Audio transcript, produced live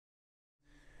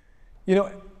You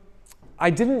know, I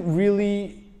didn't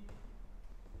really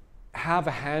have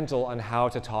a handle on how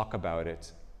to talk about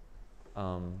it.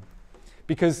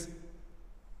 Because,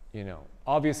 you know,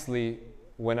 obviously,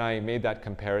 when I made that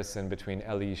comparison between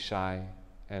Elie Yishai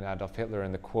and Adolf Hitler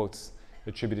and the quotes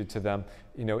attributed to them,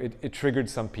 you know, it triggered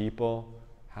some people,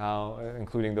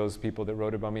 including those people that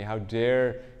wrote about me, how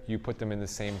dare you put them in the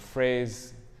same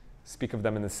phrase, speak of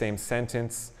them in the same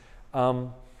sentence.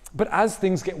 But as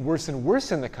things get worse and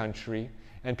worse in the country,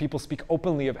 and people speak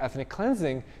openly of ethnic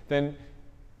cleansing, then,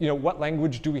 you know, what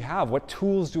language do we have? What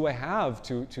tools do I have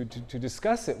to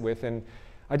discuss it with? And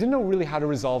I didn't know really how to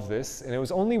resolve this. And it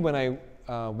was only when I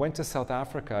went to South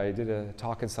Africa, I did a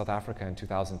talk in South Africa in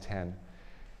 2010,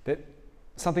 that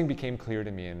something became clear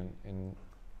to me. And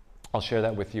I'll share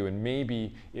that with you. And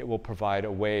maybe it will provide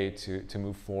a way to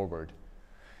move forward.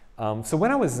 So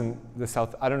when I was in the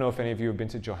South, I don't know if any of you have been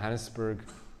to Johannesburg.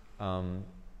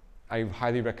 I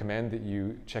highly recommend that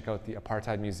you check out the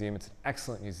Apartheid Museum. It's an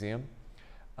excellent museum.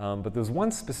 But there's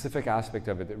one specific aspect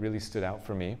of it that really stood out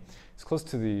for me. It's close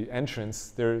to the entrance.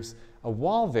 There's a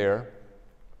wall there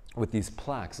with these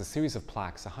plaques, a series of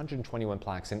plaques, 121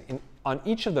 plaques. And on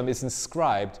each of them is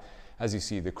inscribed, as you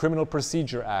see, the Criminal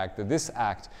Procedure Act, this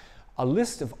act, a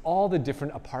list of all the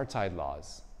different apartheid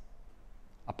laws.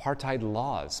 Apartheid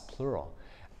laws, plural.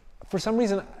 For some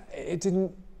reason, it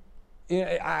didn't, you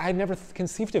know, I had never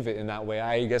conceived of it in that way.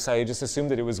 I guess I just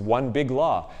assumed that it was one big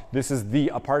law. This is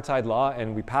the apartheid law,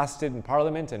 and we passed it in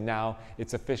Parliament, and now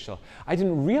it's official. I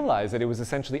didn't realize that it was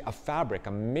essentially a fabric,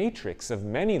 a matrix of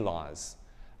many laws,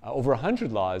 over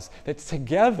 100 laws, that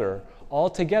together, all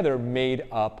together, made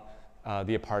up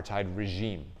the apartheid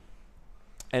regime.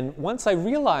 And once I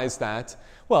realized that,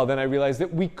 well, then I realized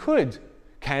that we could.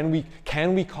 Can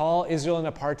we call Israel an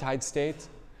apartheid state?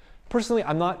 Personally,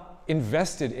 I'm not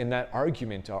invested in that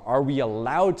argument. Are we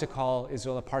allowed to call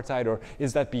Israel apartheid, or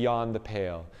is that beyond the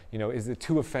pale? You know, is it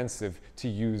too offensive to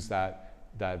use that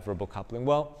verbal coupling?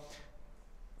 Well,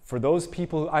 for those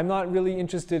people, I'm not really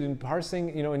interested in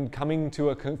parsing, you know, in coming to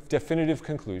a definitive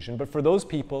conclusion, but for those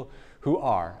people who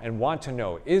are and want to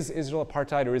know, is Israel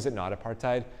apartheid or is it not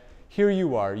apartheid? Here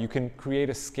you are. You can create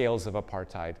a scales of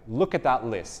apartheid. Look at that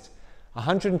list.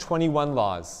 121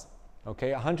 laws,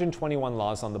 okay? 121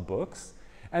 laws on the books.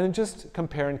 And then just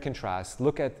compare and contrast.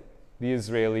 Look at the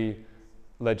Israeli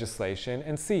legislation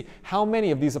and see how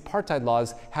many of these apartheid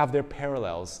laws have their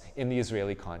parallels in the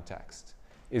Israeli context.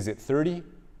 Is it 30?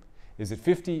 Is it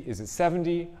 50? Is it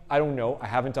 70? I don't know. I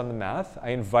haven't done the math. I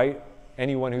invite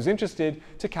anyone who's interested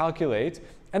to calculate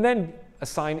and then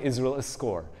assign Israel a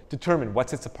score. Determine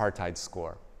what's its apartheid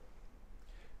score.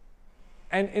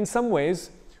 And in some ways,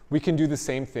 we can do the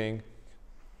same thing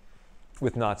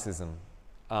with Nazism.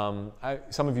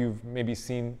 Some of you have maybe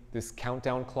seen this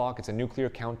countdown clock. It's a nuclear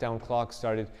countdown clock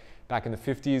started back in the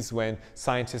 50s when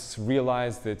scientists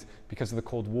realized that because of the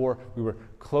Cold War, we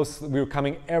were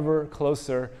coming ever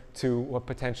closer to what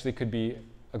potentially could be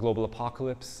a global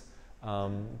apocalypse.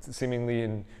 Seemingly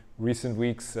in recent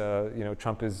weeks, you know,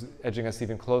 Trump is edging us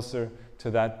even closer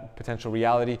to that potential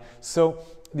reality. So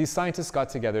these scientists got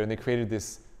together and they created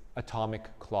this atomic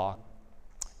clock.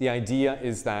 The idea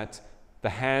is that the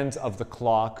hand of the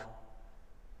clock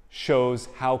shows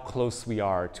how close we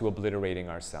are to obliterating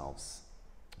ourselves,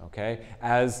 okay?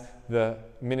 As the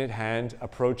minute hand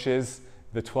approaches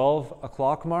the 12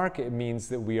 o'clock mark, it means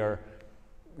that we are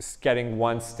getting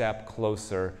one step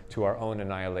closer to our own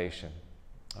annihilation,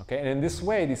 okay? And in this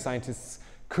way, these scientists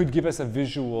could give us a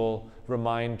visual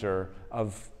reminder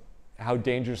of how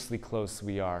dangerously close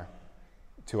we are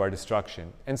to our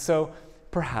destruction. And so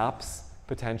perhaps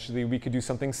potentially we could do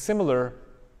something similar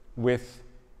with,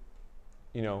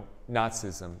 you know,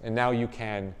 Nazism. And now you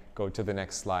can go to the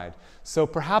next slide. So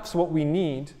perhaps what we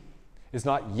need is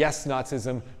not yes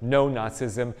Nazism, no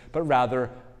Nazism, but rather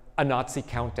a Nazi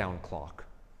countdown clock,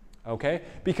 okay?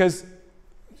 Because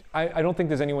I don't think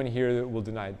there's anyone here that will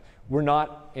deny it. We're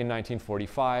not in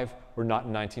 1945, we're not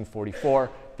in 1944,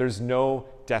 there's no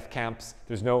death camps,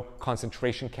 there's no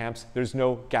concentration camps, there's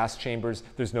no gas chambers,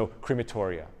 there's no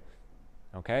crematoria.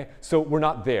 Okay? So we're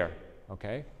not there,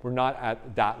 okay? We're not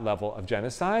at that level of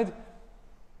genocide.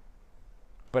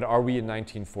 But are we in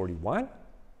 1941?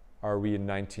 Are we in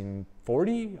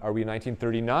 1940? Are we in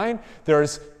 1939?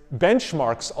 There's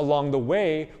benchmarks along the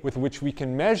way with which we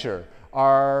can measure.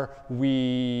 Are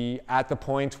we at the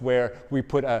point where we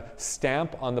put a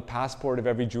stamp on the passport of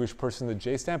every Jewish person, the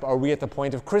J stamp? Are we at the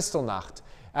point of Kristallnacht?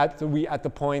 Are we at the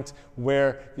point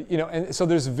where, you know, and so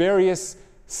there's various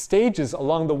stages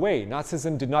along the way.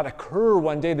 Nazism did not occur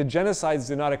one day. The genocides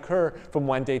did not occur from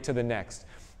one day to the next.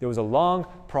 There was a long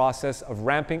process of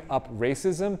ramping up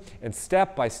racism, and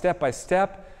step by step by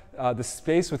step, the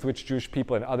space with which Jewish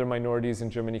people and other minorities in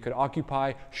Germany could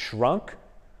occupy shrunk,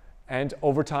 and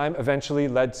over time eventually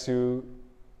led to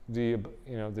the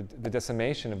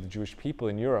decimation of the Jewish people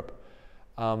in Europe.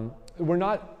 We're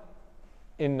not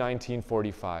in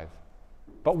 1945,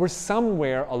 but we're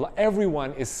somewhere,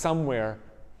 everyone is somewhere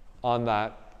on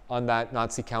that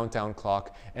Nazi countdown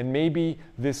clock, and maybe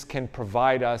this can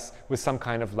provide us with some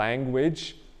kind of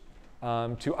language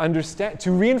to understand,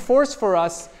 to reinforce for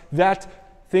us that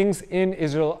things in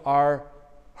Israel are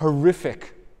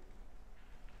horrific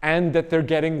and that they're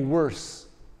getting worse.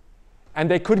 And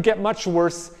they could get much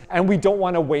worse, and we don't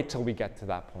want to wait till we get to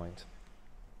that point.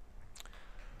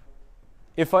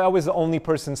 If I was the only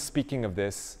person speaking of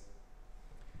this,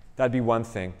 that'd be one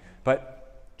thing.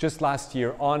 But just last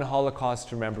year, on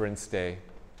Holocaust Remembrance Day,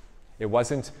 it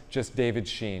wasn't just David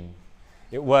Sheen.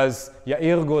 It was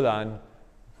Yair Golan,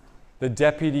 the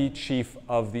deputy chief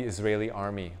of the Israeli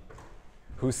army,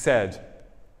 who said,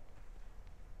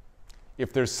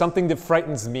 "If there's something that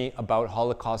frightens me about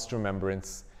Holocaust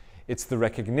remembrance, it's the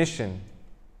recognition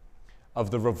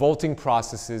of the revolting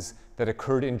processes that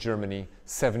occurred in Germany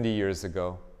 70 years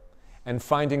ago, and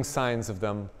finding signs of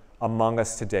them among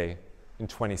us today in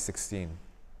 2016.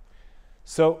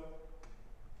 So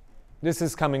this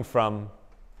is coming from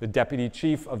the deputy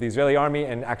chief of the Israeli army,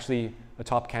 and actually a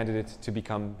top candidate to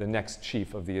become the next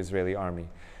chief of the Israeli army.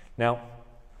 Now,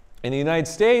 in the United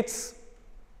States,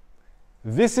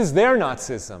 this is their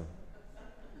Nazism,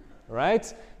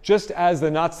 right? Just as the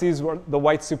Nazis were the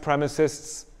white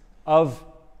supremacists of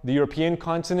the European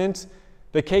continent,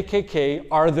 the KKK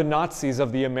are the Nazis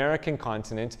of the American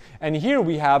continent. And here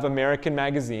we have American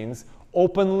magazines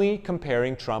openly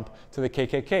comparing Trump to the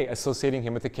KKK, associating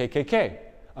him with the KKK,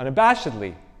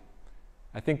 unabashedly.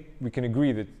 I think we can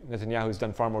agree that Netanyahu has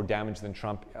done far more damage than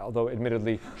Trump, although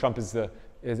admittedly Trump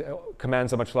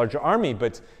commands a much larger army,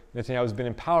 but Netanyahu has been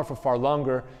in power for far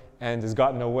longer and has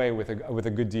gotten away with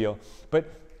a good deal.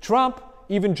 But Trump,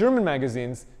 even German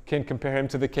magazines, can compare him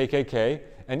to the KKK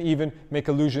and even make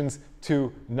allusions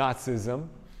to Nazism,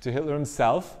 to Hitler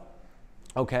himself.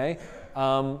 Okay.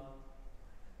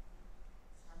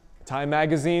 Time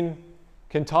magazine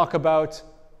can talk about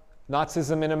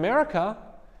Nazism in America,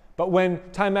 but when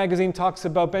Time magazine talks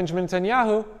about Benjamin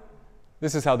Netanyahu,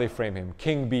 this is how they frame him,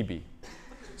 King Bibi.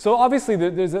 So obviously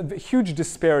there's a huge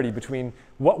disparity between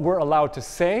what we're allowed to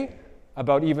say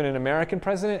about even an American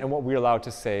president and what we're allowed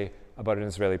to say about an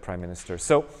Israeli prime minister.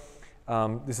 So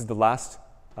this is the last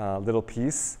little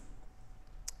piece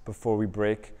before we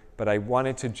break, but I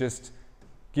wanted to just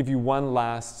give you one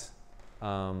last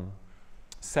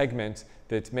segment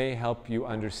that may help you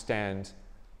understand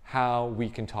how we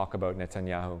can talk about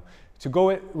Netanyahu. To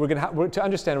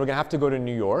understand, we're going to have to go to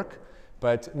New York,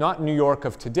 but not New York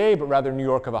of today, but rather New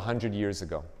York of 100 years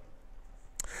ago.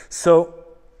 So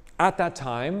at that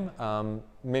time,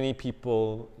 many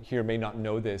people here may not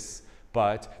know this,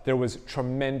 but there was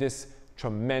tremendous,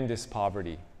 tremendous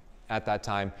poverty at that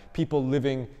time. People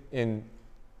living in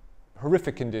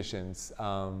horrific conditions.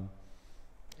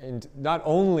 And not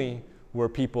only were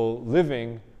people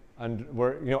living,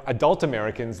 adult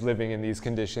Americans living in these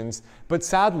conditions, but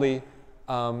sadly,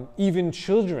 even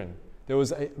children. There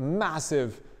was a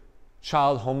massive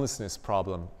child homelessness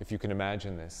problem, if you can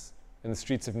imagine this, in the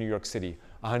streets of New York City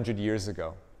 100 years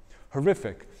ago.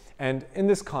 Horrific. And in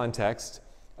this context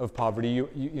of poverty,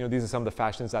 these are some of the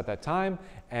fashions at that time.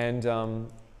 And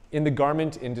in the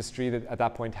garment industry that at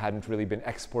that point hadn't really been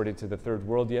exported to the third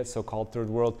world yet, so-called third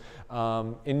world,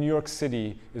 in New York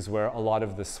City is where a lot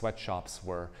of the sweatshops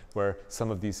were, where some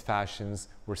of these fashions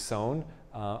were sewn,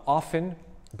 often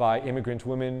by immigrant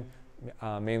women,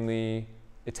 mainly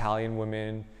Italian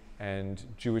women and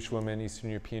Jewish women,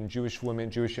 Eastern European Jewish women,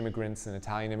 Jewish immigrants and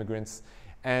Italian immigrants.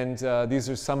 And these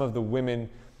are some of the women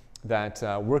that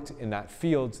worked in that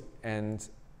field. And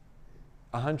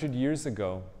 100 years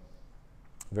ago,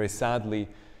 very sadly,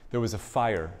 there was a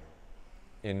fire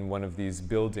in one of these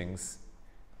buildings.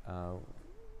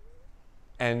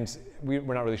 And we're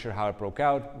not really sure how it broke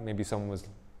out. Maybe someone was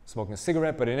smoking a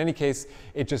cigarette, but in any case,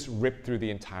 it just ripped through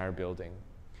the entire building.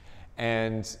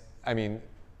 And I mean,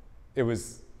 it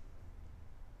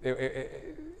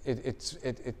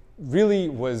really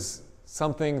was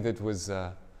something that was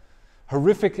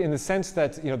horrific in the sense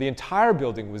that the entire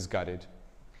building was gutted.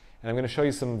 And I'm going to show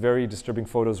you some very disturbing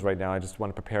photos right now. I just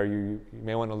want to prepare you. You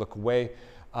may want to look away.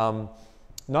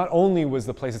 Not only was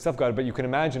the place itself gutted, but you can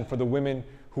imagine for the women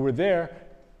who were there,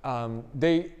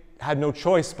 they had no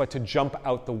choice but to jump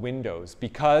out the windows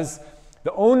because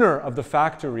the owner of the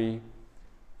factory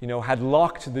had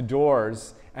locked the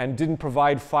doors and didn't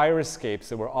provide fire escapes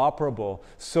that were operable.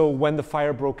 So when the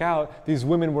fire broke out, these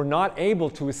women were not able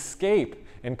to escape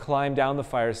and climb down the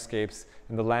fire escapes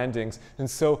and the landings. And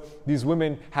so these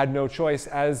women had no choice.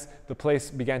 As the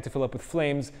place began to fill up with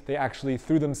flames, they actually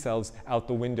threw themselves out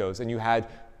the windows. And you had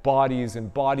bodies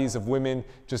and bodies of women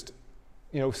just,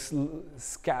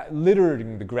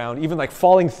 littering the ground, even like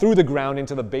falling through the ground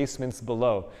into the basements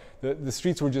below. The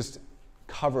streets were just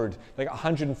covered. Like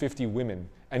 150 women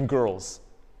and girls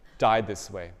died this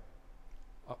way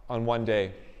on one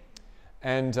day.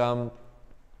 And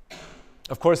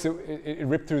of course, it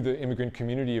ripped through the immigrant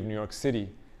community of New York City.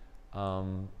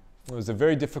 It was a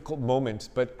very difficult moment.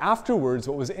 But afterwards,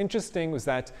 what was interesting was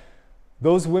that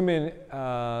those women,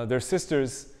 their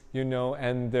sisters,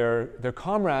 and their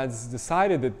comrades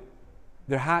decided that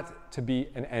there had to be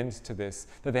an end to this,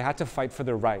 that they had to fight for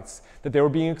their rights, that they were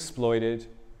being exploited,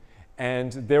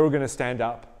 and they were going to stand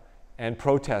up and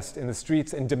protest in the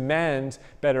streets and demand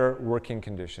better working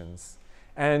conditions.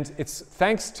 And it's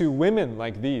thanks to women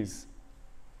like these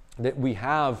that we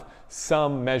have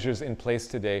some measures in place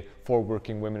today for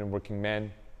working women and working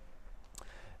men,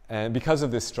 and because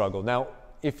of this struggle. Now,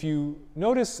 if you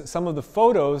notice some of the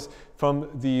photos from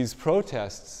these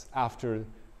protests after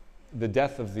the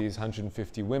death of these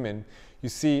 150 women, you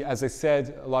see, as I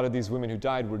said, a lot of these women who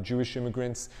died were Jewish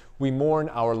immigrants. We mourn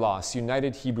our loss,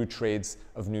 United Hebrew Trades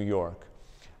of New York.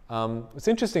 What's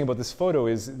interesting about this photo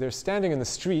is they're standing in the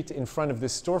street in front of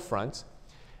this storefront.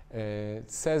 It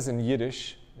says in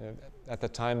Yiddish, at the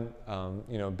time,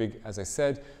 big, as I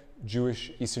said,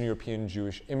 Jewish, Eastern European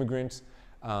Jewish immigrant.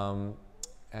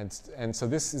 And so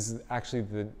this is actually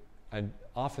the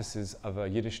offices of a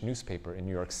Yiddish newspaper in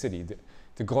New York City,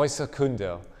 the Große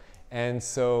Kunde. And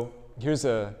so here's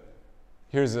a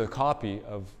copy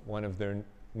of one of their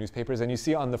newspapers. And you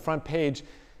see on the front page,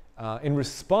 in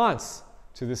response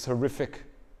to this horrific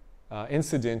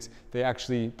incident, they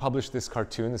actually published this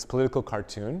cartoon, this political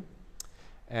cartoon.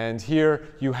 And here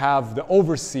you have the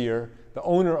overseer, the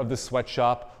owner of the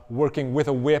sweatshop, working with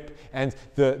a whip, and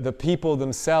the people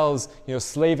themselves,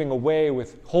 slaving away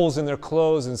with holes in their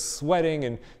clothes and sweating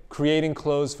and creating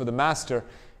clothes for the master.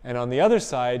 And on the other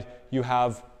side, you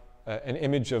have an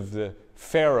image of the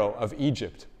Pharaoh of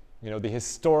Egypt, the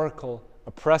historical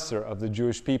oppressor of the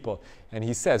Jewish people. And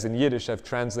he says in Yiddish, I've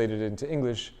translated it into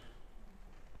English,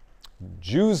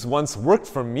 Jews once worked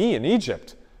for me in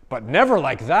Egypt, but never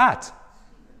like that.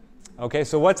 Okay,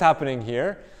 so what's happening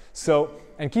here?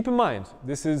 And keep in mind,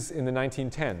 this is in the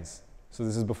 1910s, so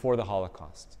this is before the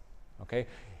Holocaust. Okay?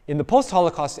 In the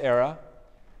post-Holocaust era,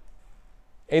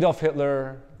 Adolf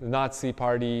Hitler, the Nazi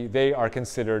Party, they are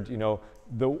considered,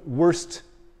 the worst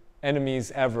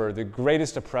enemies ever, the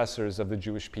greatest oppressors of the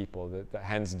Jewish people, the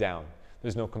hands down.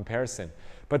 There's no comparison.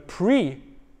 But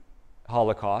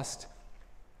pre-Holocaust,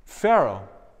 Pharaoh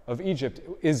of Egypt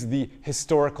is the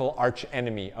historical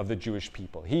arch-enemy of the Jewish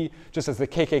people. He, just as the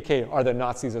KKK are the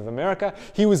Nazis of America,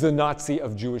 he was the Nazi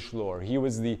of Jewish lore. He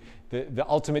was the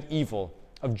ultimate evil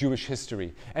of Jewish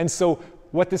history. And so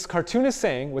what this cartoon is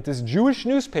saying, what this Jewish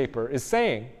newspaper is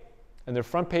saying, and their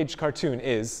front page cartoon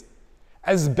is,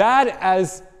 as bad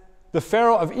as the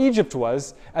Pharaoh of Egypt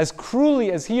was, as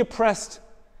cruelly as he oppressed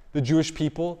the Jewish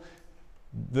people,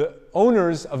 the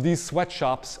owners of these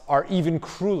sweatshops are even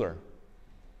crueler.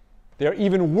 They are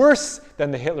even worse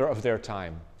than the Hitler of their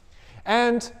time.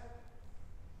 And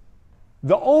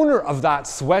the owner of that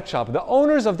sweatshop, the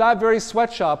owners of that very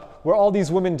sweatshop where all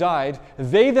these women died,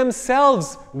 they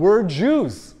themselves were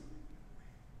Jews.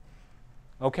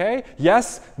 Okay?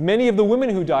 Yes, many of the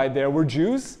women who died there were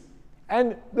Jews,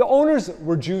 and the owners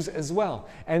were Jews as well.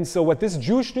 And so what this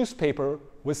Jewish newspaper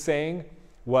was saying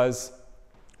was,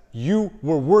 you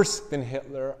were worse than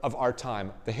Hitler of our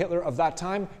time. The Hitler of that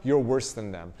time, you're worse than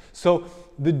them. So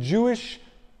the Jewish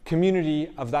community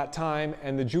of that time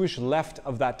and the Jewish left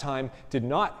of that time did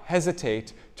not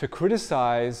hesitate to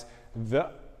criticize the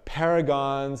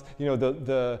paragons,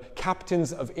 the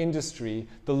captains of industry,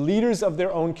 the leaders of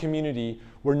their own community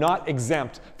were not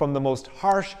exempt from the most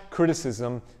harsh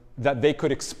criticism that they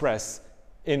could express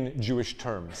in Jewish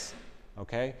terms.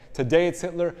 Okay? Today it's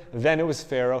Hitler, then it was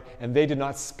Pharaoh, and they did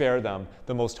not spare them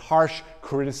the most harsh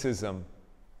criticism.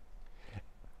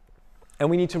 And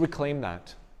we need to reclaim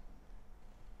that.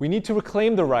 We need to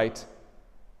reclaim the right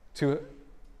to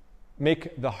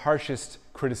make the harshest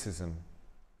criticism.